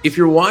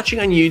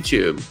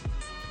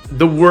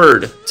 the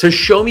word to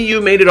show me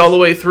you made it all the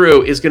way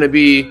through is going to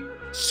be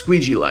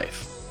Squeegee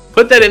Life.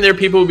 Put that in there.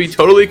 People will be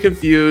totally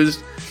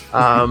confused.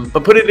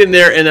 But put it in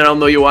there, and then I'll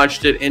know you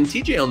watched it, and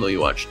TJ will know you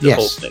watched the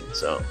whole thing.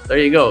 So there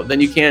you go. Then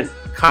you can't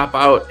cop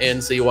out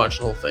and say you watched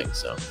the whole thing.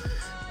 So,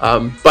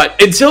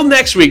 but until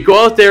next week,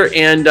 go out there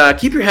and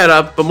keep your head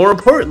up, but more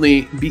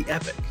importantly, be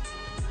epic.